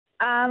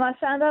I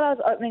found out I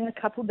was opening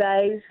a couple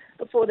days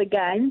before the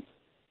game,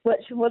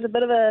 which was a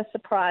bit of a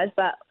surprise,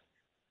 but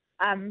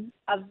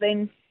I've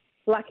been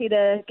lucky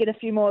to get a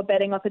few more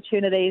batting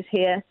opportunities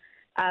here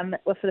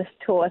with this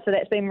tour, so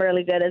that's been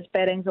really good, as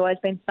batting's always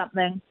been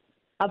something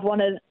I've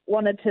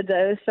wanted to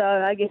do, so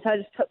I guess I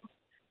just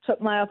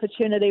took my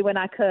opportunity when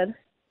I could.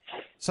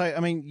 So, I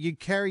mean, you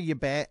carry your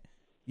bat,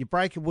 you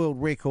break a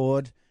world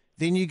record,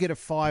 then you get a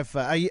 5 for.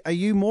 Are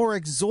you more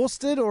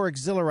exhausted or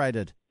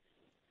exhilarated?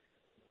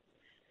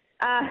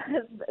 A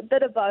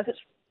bit of both. It's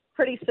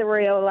pretty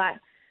surreal. Like,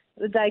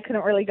 the day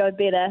couldn't really go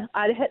better.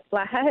 I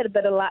had a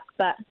bit of luck,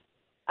 but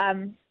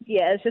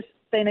yeah, it's just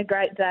been a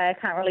great day. I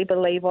can't really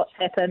believe what's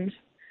happened.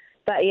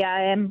 But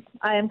yeah,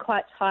 I am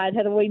quite tired.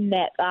 Had a wee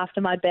nap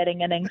after my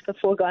batting innings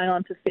before going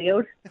on to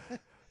field.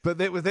 But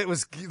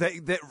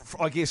that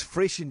I guess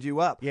freshened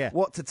you up. Yeah.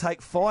 What, to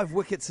take 5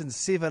 wickets in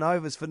 7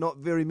 overs for not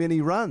very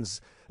many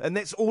runs, and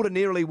that's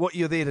ordinarily what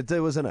you're there to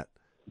do, isn't it?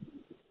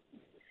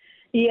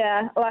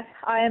 Yeah, like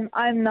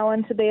I'm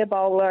known to be a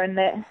bowler, and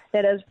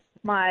that is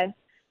my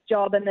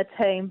job in the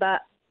team.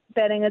 But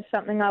batting is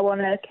something I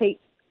want to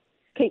keep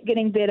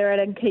getting better at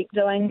and keep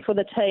doing for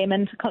the team,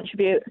 and to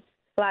contribute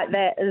like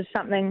that is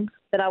something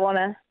that I want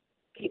to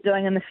keep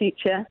doing in the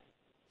future.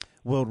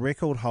 World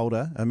record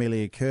holder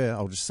Amelia Kerr,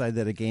 I'll just say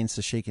that again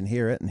so she can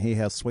hear it and hear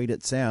how sweet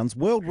it sounds.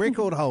 World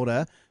record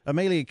holder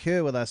Amelia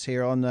Kerr with us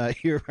here on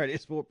Euro Radio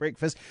Sport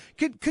Breakfast.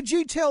 Could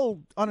you tell,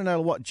 I don't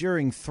know what,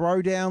 during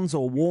throwdowns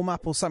or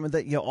warm-up or something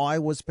that your eye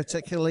was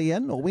particularly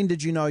in, or when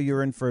did you know you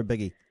were in for a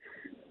biggie?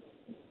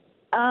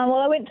 Well,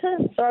 I went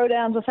to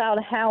throwdowns without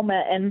a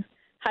helmet, and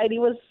Heidi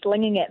was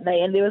slinging at me,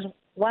 and there was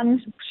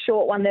one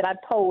short one that I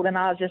pulled, and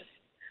I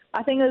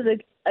think it was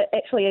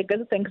actually a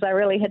good thing, because I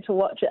really had to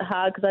watch it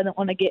hard because I didn't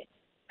want to get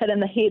hit in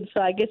the head.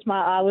 So I guess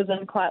my eye was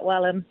in quite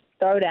well in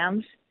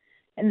throwdowns.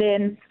 And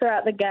then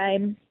throughout the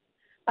game,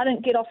 I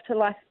didn't get off to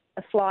like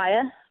a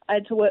flyer. I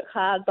had to work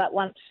hard, but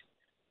once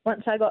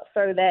I got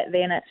through that,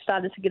 then it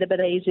started to get a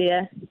bit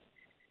easier.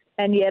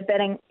 And yeah,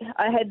 batting,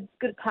 I had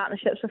good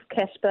partnerships with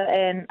Casper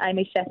and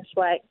Amy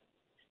Satterthwaite,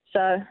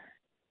 so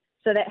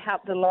that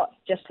helped a lot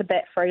just to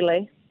bat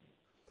freely.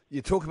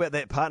 You talk about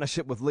that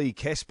partnership with Lee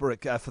Casper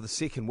for the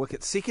second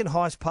wicket, second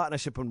highest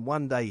partnership in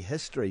one-day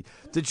history.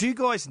 Did you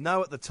guys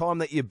know at the time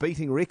that you're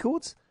beating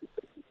records?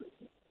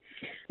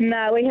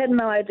 No, we had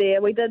no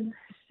idea. We did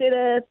set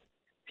a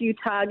few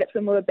targets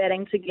when we were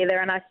batting together,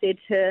 and I said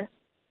to her,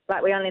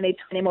 like, we only need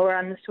 20 more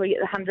runs till we get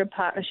the 100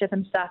 partnership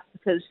and stuff,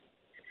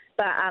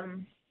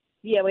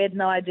 yeah, we had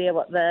no idea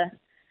what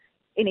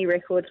any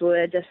records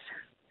were,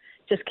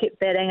 just kept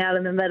batting out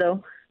in the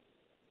middle.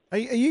 Are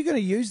you going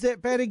to use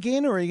that bat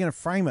again, or are you going to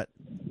frame it?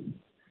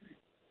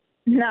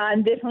 No,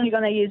 I'm definitely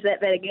going to use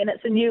that bat again.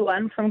 It's a new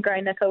one from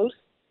Gray Nichols,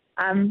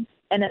 and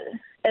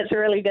it's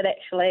really good,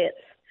 actually. It's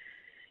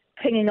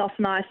pinging off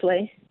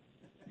nicely.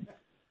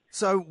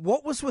 So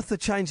what was with the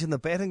change in the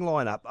batting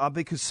lineup?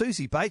 Because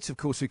Susie Bates, of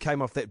course, who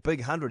came off that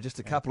big 100 just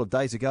a couple of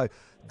days ago,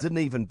 didn't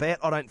even bat.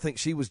 I don't think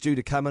she was due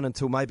to come in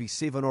until maybe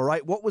 7 or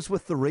 8. What was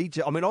with the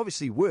reject? I mean,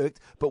 obviously worked,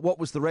 but what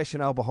was the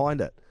rationale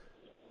behind it?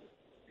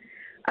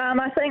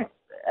 I think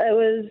it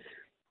was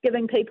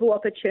giving people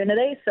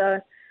opportunity, so I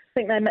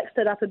think they mixed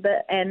it up a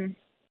bit. And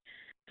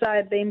so I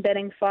had been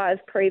batting 5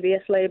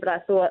 previously, but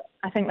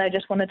I think they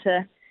just wanted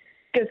to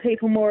give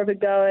people more of a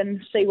go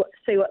and see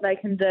what they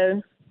can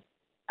do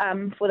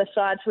for the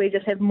side, so we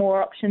just have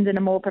more options and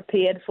are more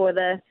prepared for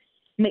the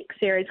next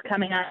series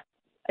coming up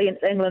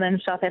against England and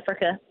South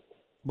Africa.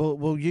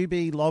 Will you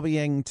be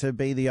lobbying to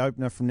be the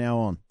opener from now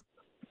on?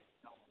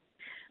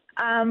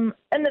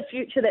 In the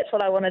future, that's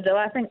what I want to do.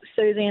 I think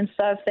Susie and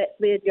Soph, that's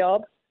their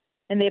job,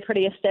 and they're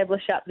pretty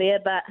established up there.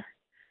 But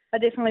I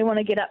definitely want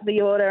to get up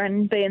the order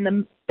and be in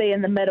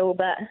the middle.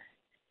 But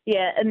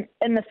yeah,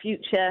 in the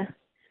future,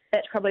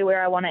 that's probably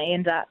where I want to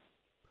end up.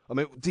 I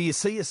mean, do you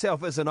see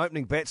yourself as an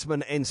opening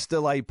batsman and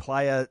still a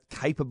player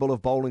capable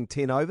of bowling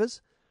 10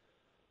 overs?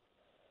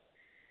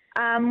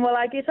 Well,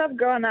 I guess I've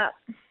grown up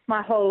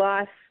my whole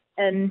life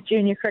in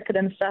junior cricket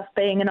and stuff,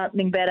 being an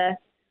opening batter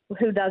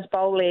who does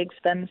bowl leg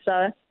spin.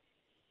 So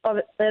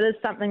that is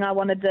something I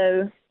want to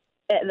do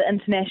at the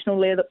international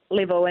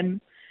level,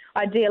 and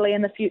ideally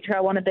in the future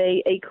I want to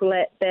be equal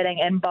at batting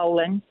and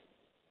bowling.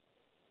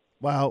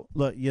 Well,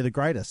 look, you're the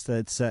greatest.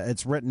 It's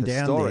written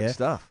down Historic there.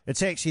 Stuff.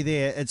 It's actually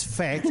there. It's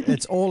fact.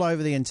 It's all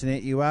over the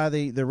internet. You are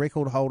the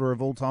record holder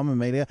of all time,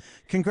 Amelia.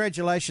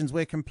 Congratulations.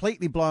 We're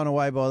completely blown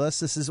away by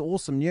this. This is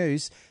awesome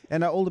news,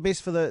 and all the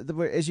best for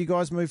as you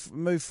guys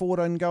move forward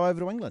and go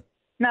over to England.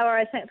 No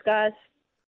worries. Thanks, guys.